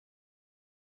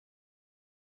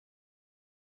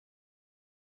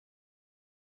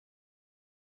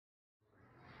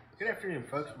Good afternoon,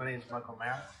 folks. My name is Michael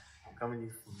Mara. I'm coming to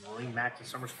you from MarineMax in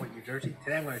Somers Point, New Jersey.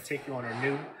 Today I'm going to take you on our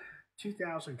new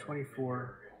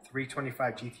 2024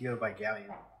 325 GTO by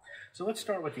Galeon. So let's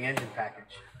start with the engine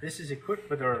package. This is equipped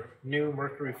with our new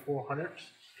Mercury 400s.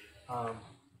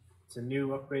 It's a new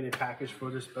upgraded package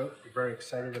for this boat. We're very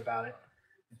excited about it.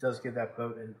 It does give that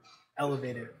boat an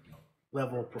elevated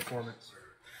level of performance.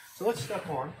 So let's step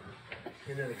on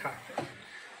into the cockpit.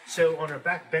 So on our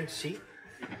back bench seat,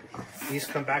 these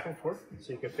come back and forth,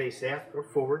 so you can face aft or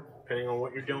forward, depending on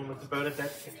what you're doing with the boat at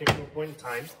that particular point in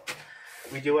time.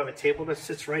 We do have a table that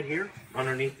sits right here.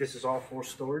 Underneath this is all for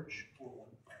storage.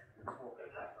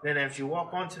 Then as you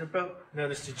walk onto the boat,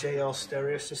 notice the JL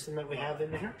stereo system that we have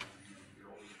in there.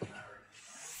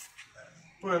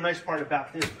 One of the nice part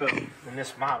about this boat and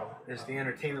this model is the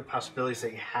entertainment possibilities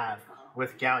that you have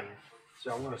with Galeon.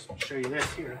 So I'm going to show you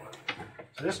this here.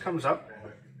 So this comes up.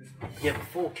 You have a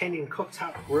full Kenyan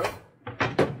cooktop grill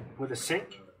with a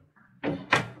sink.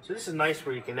 So this is nice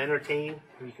where you can entertain,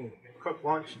 you can cook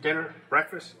lunch, dinner,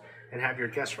 breakfast, and have your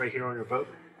guests right here on your boat,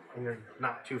 and you're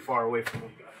not too far away from them.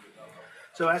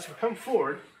 So as we come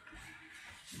forward,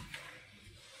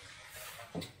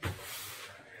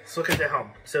 let's look at the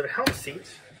helm. So the helm seat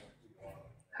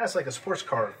has like a sports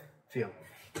car feel.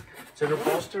 So they're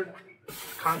bolstered,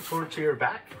 contour to your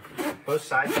back. Both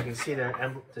sides, you can see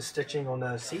the stitching on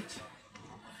the seats,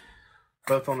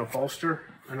 both on the bolster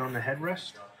and on the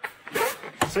headrest.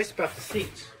 What's nice about the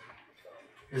seats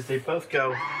is they both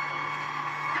go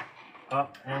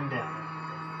up and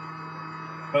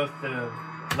down, both the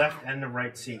left and the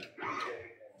right seat.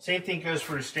 Same thing goes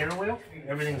for the steering wheel.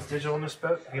 Everything's digital on this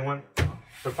boat. If you want,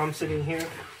 if I'm sitting here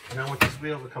and I want this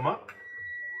wheel to come up,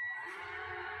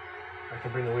 I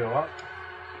can bring the wheel up,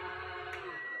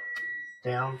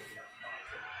 down,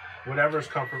 whatever is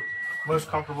most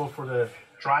comfortable for the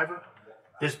driver,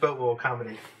 this boat will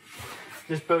accommodate.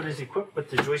 This boat is equipped with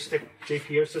the joystick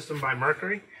GTO system by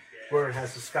Mercury, where it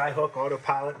has the skyhook,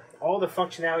 autopilot. All the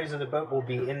functionalities of the boat will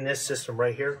be in this system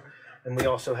right here. And we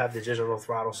also have the digital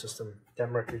throttle system that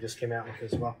Mercury just came out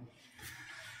with as well.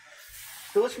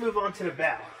 So let's move on to the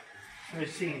bow. You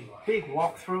see, big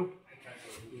walkthrough.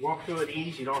 You walk through at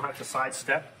ease, you don't have to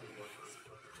sidestep.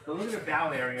 So look at the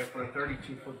bow area for a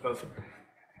 32-foot boat.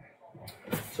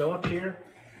 So up here,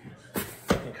 you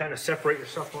can kind of separate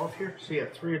yourself off here. So you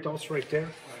have 3 adults right there,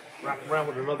 wrap around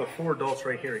with another 4 adults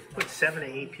right here. You put 7 to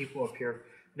 8 people up here.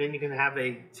 Then you can have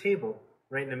a table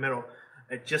right in the middle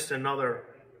at just another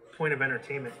point of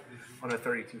entertainment on a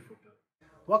 32-foot boat.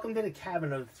 Welcome to the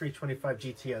cabin of the 325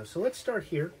 GTO. So let's start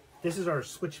here. This is our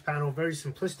switch panel, very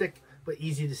simplistic but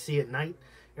easy to see at night.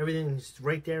 Everything's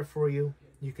right there for you.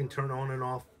 You can turn on and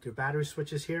off your battery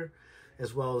switches here,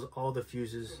 as well as all the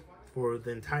fuses for the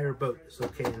entire boat is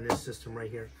located in this system right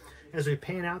here. As we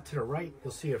pan out to the right,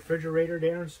 you'll see a refrigerator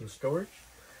there and some storage.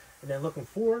 And then looking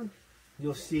forward,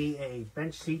 you'll see a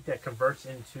bench seat that converts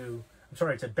into,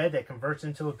 it's a bed that converts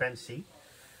into a bench seat,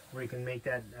 where you can make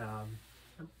that a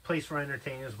place for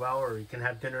entertaining as well, or you can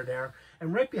have dinner there.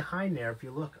 And right behind there, if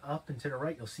you look up and to the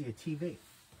right, you'll see a TV.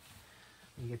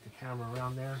 You get the camera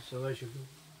around there, so as you're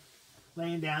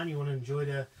laying down, you want to enjoy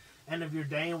the end of your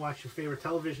day and watch your favorite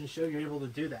television show, you're able to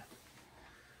do that.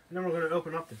 And then we're going to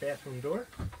open up the bathroom door.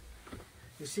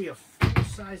 You see a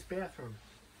full-size bathroom,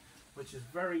 which is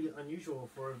very unusual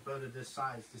for a boat of this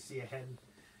size to see a head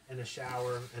and a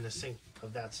shower and a sink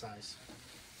of that size.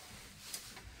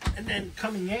 And then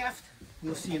coming aft,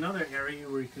 you'll see another area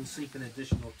where you can sleep an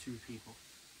additional 2 people.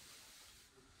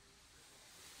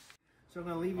 So I'm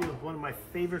going to leave you with one of my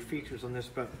favorite features on this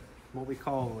boat, what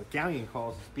Galeon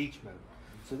calls beach mode.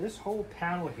 So this whole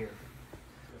panel here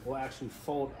will actually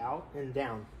fold out and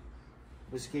down.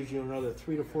 This gives you another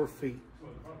 3 to 4 feet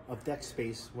of deck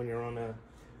space when you're on a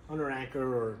under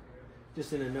anchor or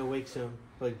just in a no wake zone,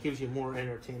 but it gives you more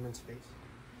entertainment space.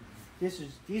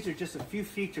 These are just a few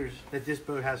features that this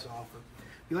boat has to offer.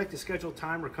 If you'd like to schedule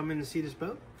time or come in and see this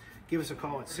boat, give us a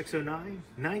call at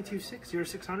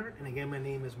 609-926-0600. And again, my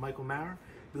name is Michael Maurer.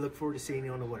 We look forward to seeing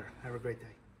you on the water. Have a great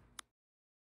day.